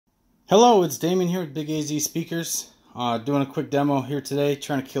Hello, it's Damien here with Big AZ Speakers. Doing a quick demo here today,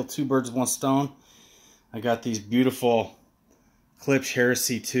 trying to kill two birds with one stone. I got these beautiful Klipsch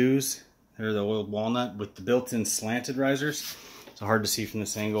Heresy 2s. They're the oiled walnut with the built-in slanted risers. It's hard to see from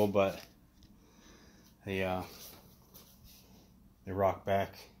this angle, but they rock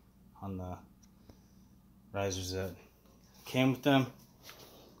back on the risers that came with them.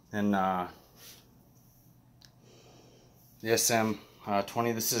 And the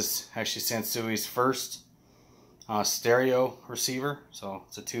SM-20, this is actually Sansui's first stereo receiver, so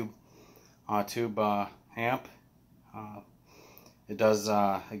it's a tube amp. It does,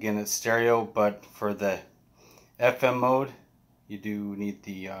 again, it's stereo, but for the FM mode, you do need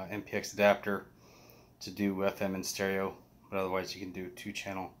the MPX adapter to do FM and stereo, but otherwise you can do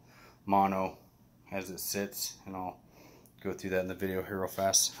 2-channel mono as it sits, and I'll go through that in the video here real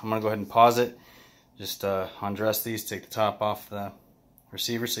fast. I'm going to go ahead and pause it, just undress these, take the top off the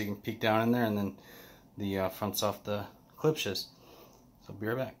receiver so you can peek down in there, and then the front's off the Klipsches. So I'll be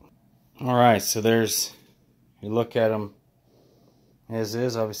right back. Alright, so there's, you look at them as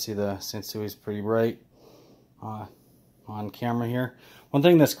is. Obviously the Sansui is pretty bright on camera here. One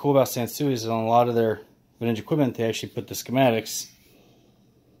thing that's cool about Sansui is on a lot of their vintage equipment they actually put the schematics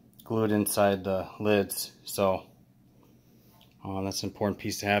glued inside the lids, so that's an important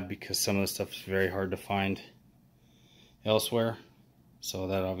piece to have because some of the stuff is very hard to find elsewhere. So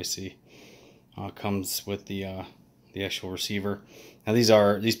that obviously comes with the actual receiver. Now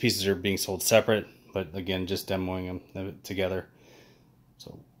these pieces are being sold separate, but again, just demoing them together.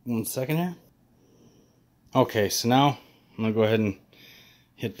 So 1 second here. Okay, so now I'm gonna go ahead and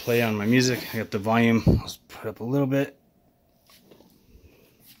hit play on my music. I got the volume, let's put up a little bit.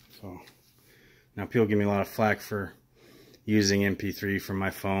 So now people give me a lot of flack for using MP3 from my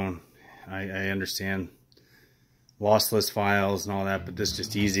phone. I understand lossless files and all that, but this is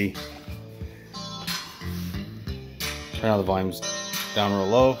just easy. Right now the volume's down real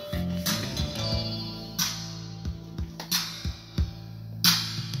low.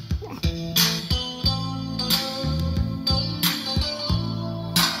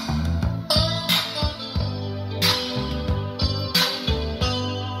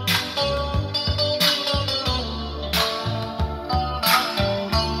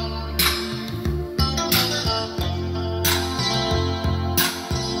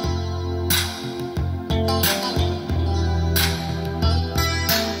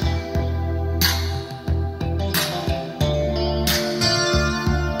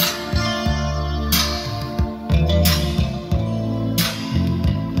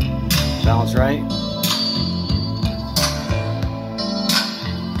 Balance right.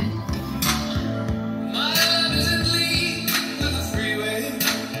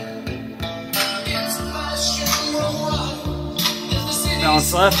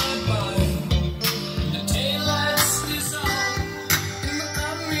 Balance left.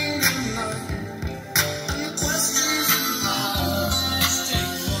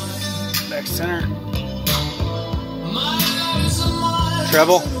 Back center.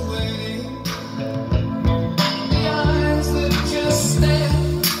 Treble.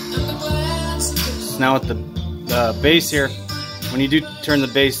 Now with the bass here, when you do turn the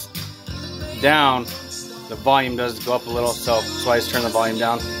bass down, the volume does go up a little, so that's why I just turn the volume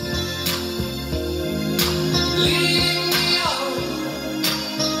down.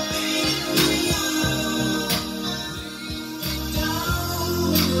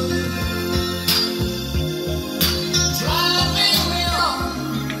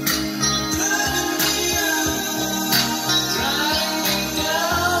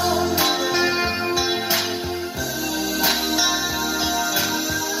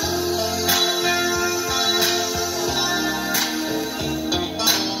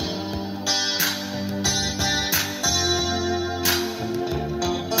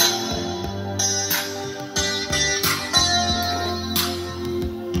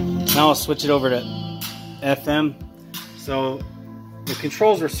 Now I'll switch it over to FM. So the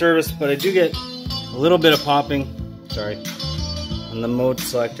controls were serviced, but I do get a little bit of popping, on the mode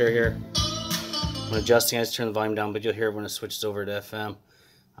selector here. When adjusting, I just turn the volume down, but you'll hear it when it switches over to FM.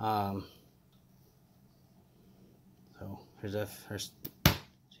 So here's so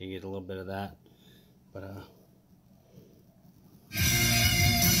you get a little bit of that. But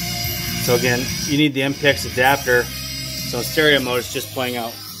so again, you need the MPX adapter. So in stereo mode, it's just playing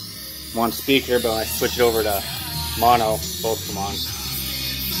out one speaker, but when I switch it over to mono, both come on.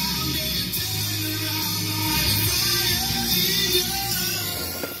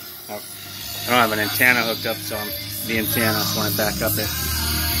 I don't have an antenna hooked up, so the antenna, so when I back up it.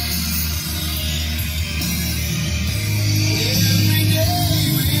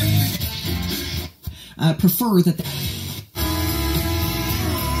 prefer that.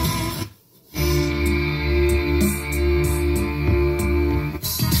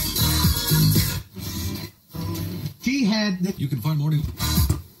 She had. You can find more.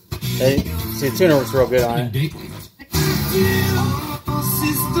 Hey, see, the tuner works real good on it.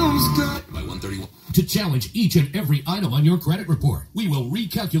 To challenge each and every item on your credit report, we will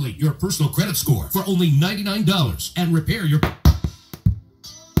recalculate your personal credit score for only $99 and repair your...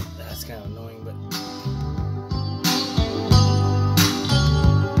 That's kind of annoying, but...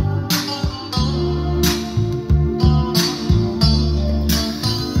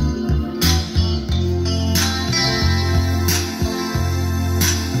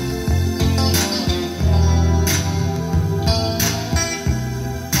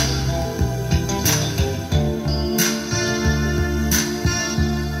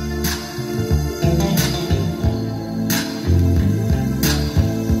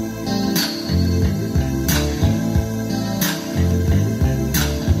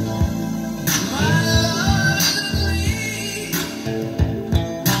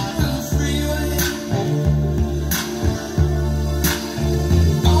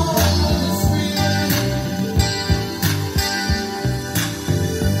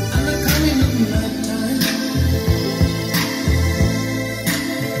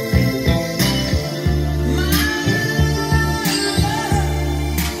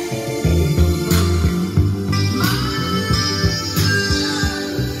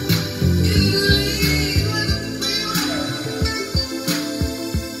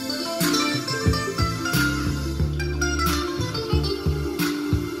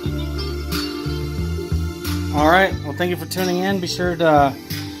 Alright, well, thank you for tuning in. Be sure to,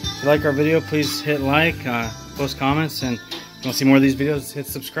 if you like our video, please hit like, post comments, and if you want to see more of these videos, hit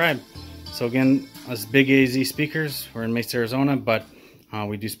subscribe. So again, us Big AZ Speakers, we're in Mesa, Arizona, but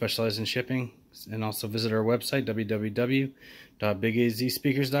we do specialize in shipping. And also visit our website,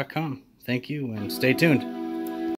 www.bigazspeakers.com. Thank you, and stay tuned.